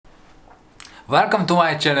Welcome to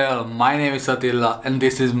my channel. My name is Attila and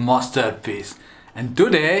this is Masterpiece. And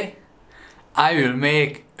today I will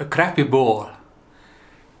make a crappy ball.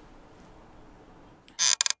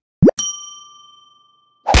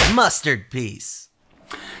 Mustard piece.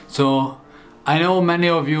 So I know many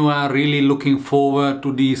of you are really looking forward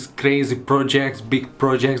to these crazy projects, big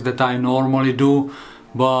projects that I normally do,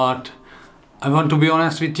 but I want to be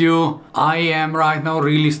honest with you, I am right now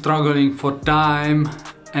really struggling for time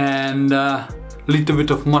and little bit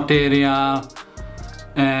of material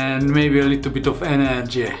and maybe a little bit of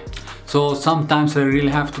energy. So sometimes I really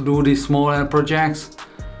have to do these smaller projects,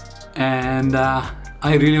 and I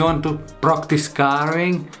really want to practice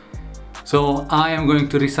carving. So I am going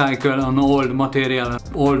to recycle an old material,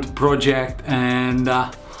 old project, and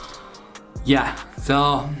yeah,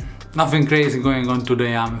 so nothing crazy going on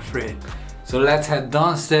today, I'm afraid. So let's head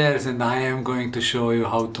downstairs and I am going to show you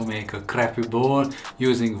how to make a crappy ball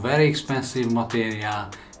using very expensive material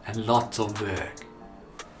and lots of work.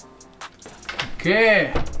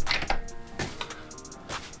 Okay,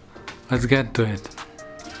 let's get to it.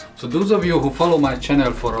 So those of you who follow my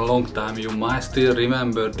channel for a long time, you might still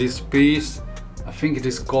remember this piece. I think it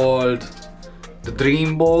is called the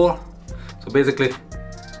Dream Ball. So basically,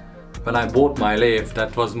 when I bought my lathe,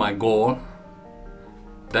 that was my goal.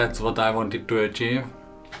 That's what I wanted to achieve.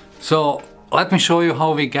 So let me show you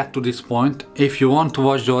how we get to this point. If you want to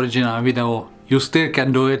watch the original video, you still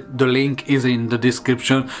can do it. The link is in the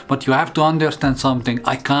description, but you have to understand something.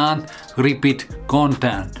 I can't repeat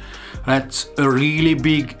content. That's a really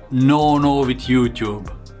big no-no with YouTube.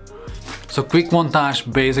 So quick montage,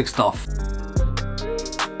 basic stuff.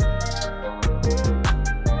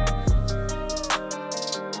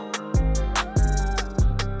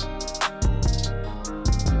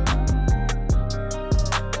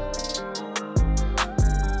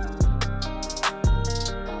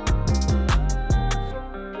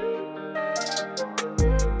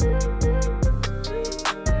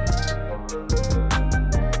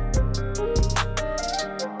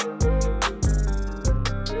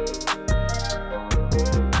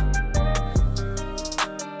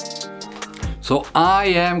 So I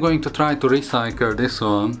am going to try to recycle this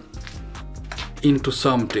one into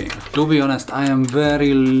something. To be honest, I am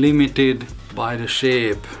very limited by the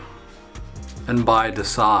shape and by the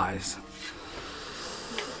size.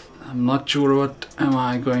 I'm not sure what am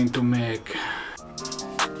I going to make.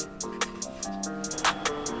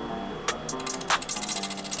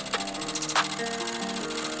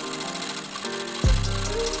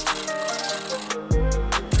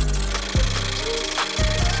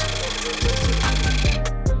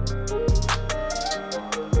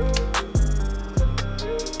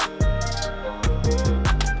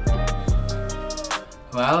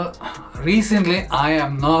 Well, recently I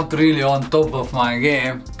am not really on top of my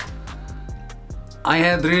game. I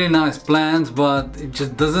had really nice plans, but it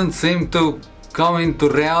just doesn't seem to come into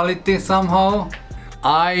reality somehow.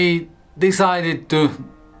 I decided to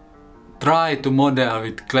try to model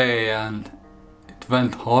with clay and it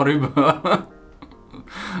went horrible.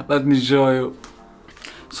 Let me show you.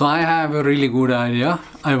 So I have a really good idea.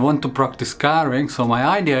 I want to practice carving, so my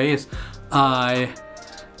idea is I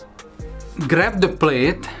grab the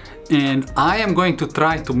plate and I am going to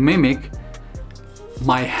try to mimic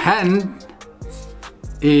my hand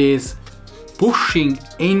is pushing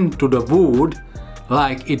into the wood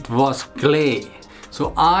like it was clay.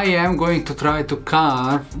 So I am going to try to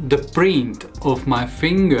carve the print of my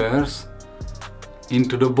fingers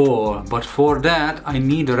into the ball, but for that I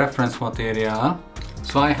need a reference material.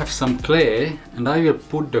 So I have some clay and I will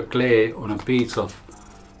put the clay on a piece of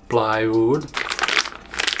plywood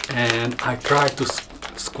and I try to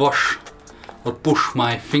squash or push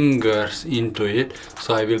my fingers into it,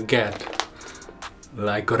 so I will get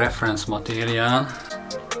like a reference material.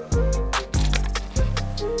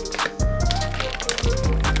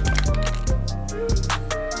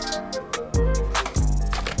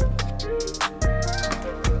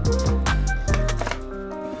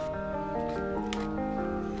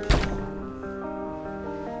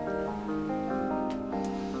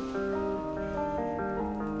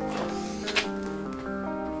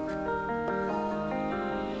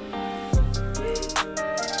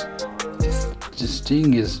 This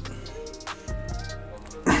thing is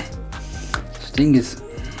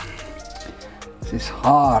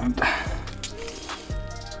hard.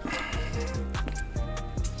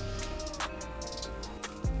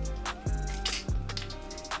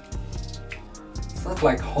 It's not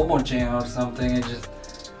like homogeneous or something, it's just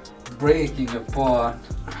breaking apart.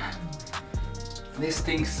 This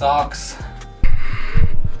thing sucks.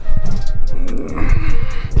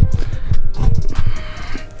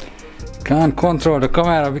 can't control the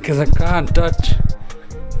camera because I can't touch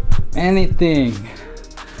anything.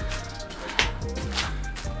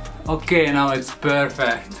 Okay, now it's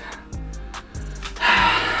perfect.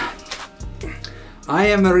 I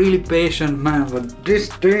am a really patient man, but this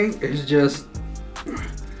thing is just...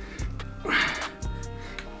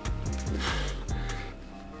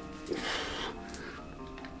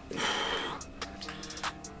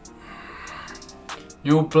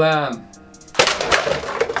 New plan.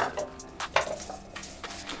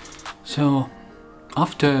 So,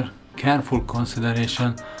 after careful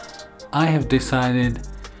consideration, I have decided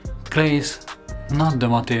clay is not the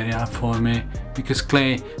material for me, because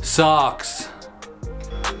clay sucks.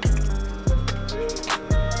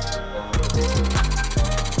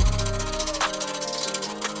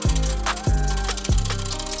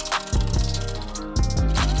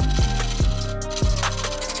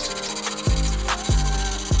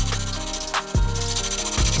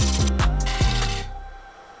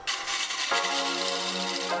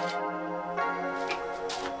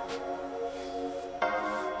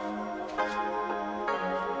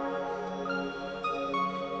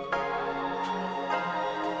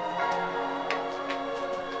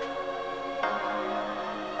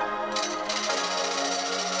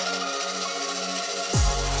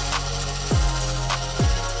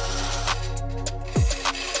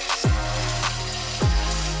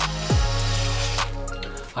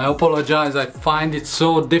 I apologize, I find it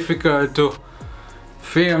so difficult to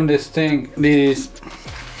film this thing, this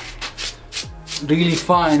really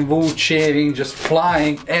fine wood shaving just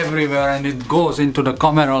flying everywhere, and it goes into the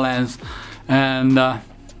camera lens, and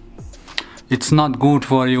it's not good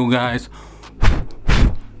for you guys.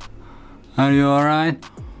 Are you alright?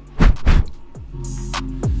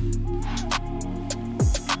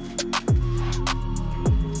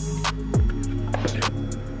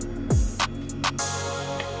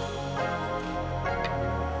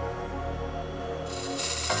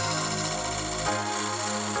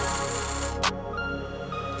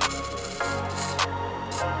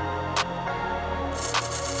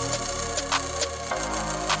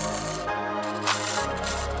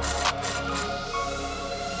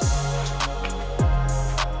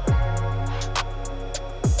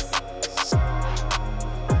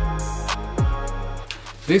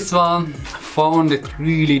 This one, I found it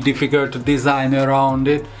really difficult to design around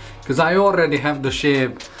it, because I already have the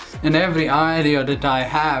shape, and every idea that I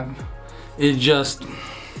have, it just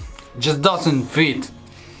doesn't fit.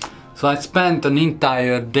 So I spent an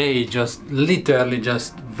entire day just literally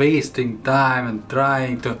just wasting time and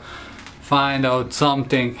trying to find out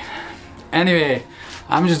something. Anyway,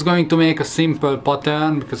 I'm just going to make a simple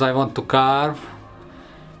pattern because I want to carve.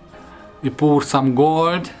 We pour some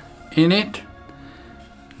gold in it.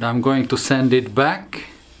 I'm going to sand it back,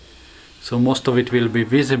 so most of it will be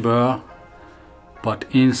visible, but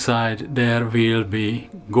inside there will be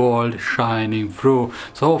gold shining through,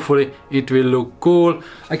 so hopefully it will look cool.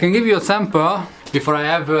 I can give you a sample. Before I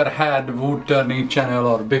ever had wood turning channel,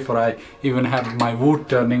 or before I even had my wood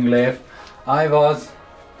turning lathe, I was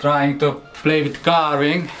trying to play with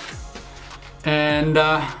carving, and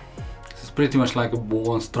this is pretty much like a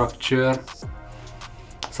bone structure.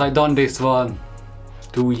 So I done this one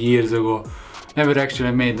 2 years ago. Never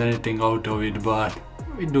actually made anything out of it, but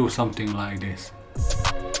we do something like this.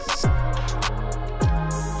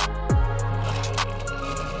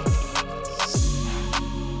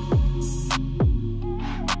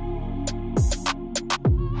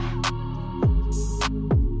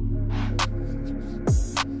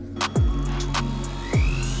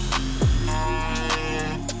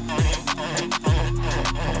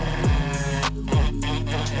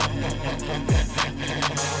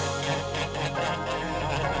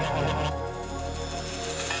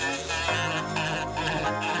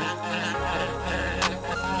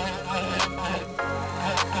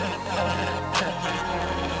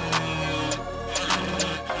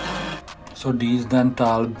 So these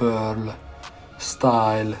dental burl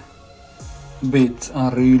style bits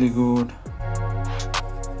are really good.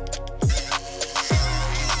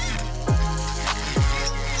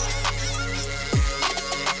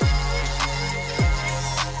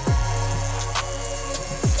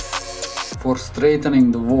 For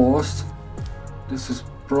straightening the walls, this is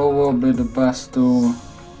probably the best tool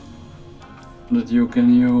that you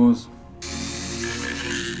can use.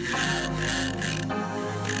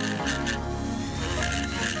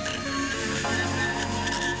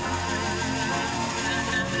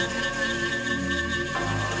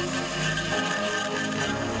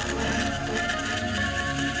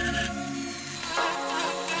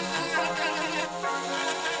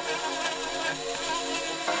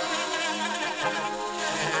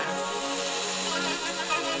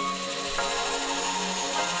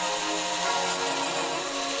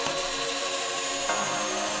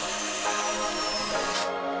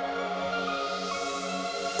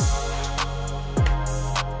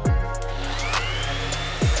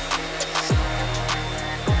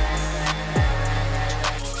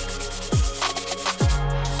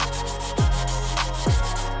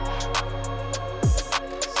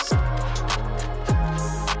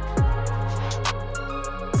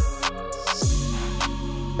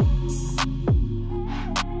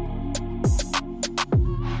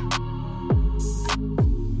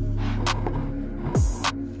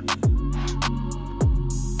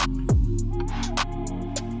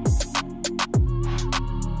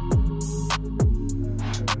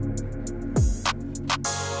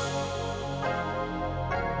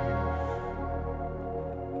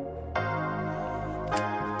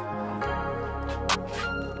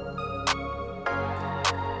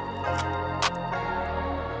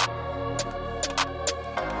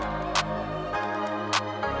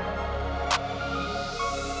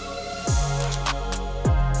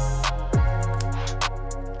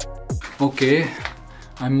 Okay,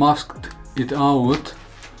 I masked it out.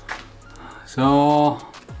 So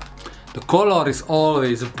the color is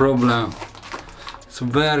always a problem. It's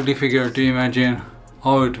very difficult to imagine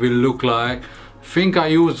how it will look like. I think I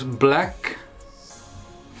use black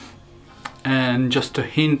and just a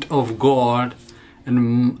hint of gold,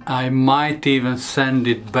 and I might even sand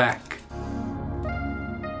it back.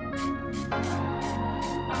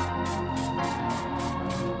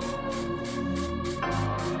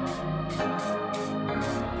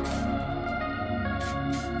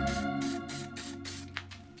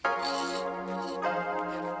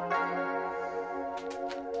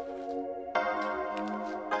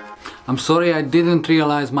 I'm sorry, I didn't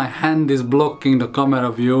realize my hand is blocking the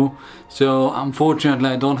camera view, so unfortunately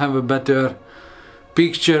I don't have a better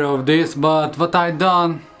picture of this, but what I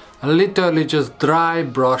done, I literally just dry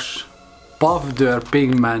brush, puffed the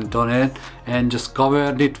pigment on it and just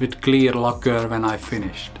covered it with clear lacquer when I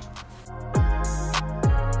finished.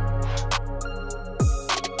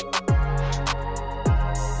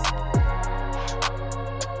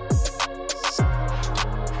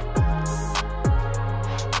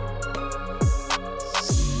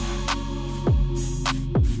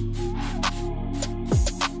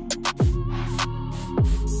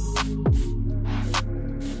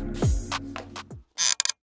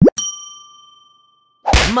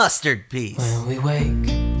 Mustard piece. When we wake,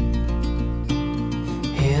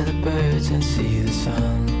 hear the birds and see the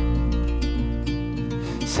sun.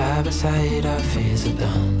 Side by side our fears are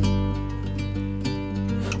done.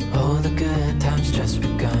 Oh, the good times just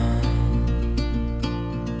begun.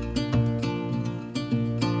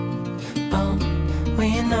 Oh,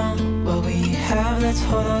 we know what we have, let's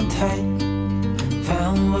hold on tight.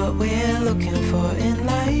 Found what we're looking for in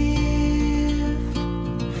life.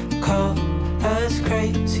 Call us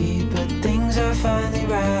crazy, but things are finally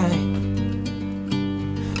right.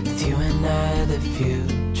 With you and I, the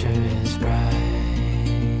future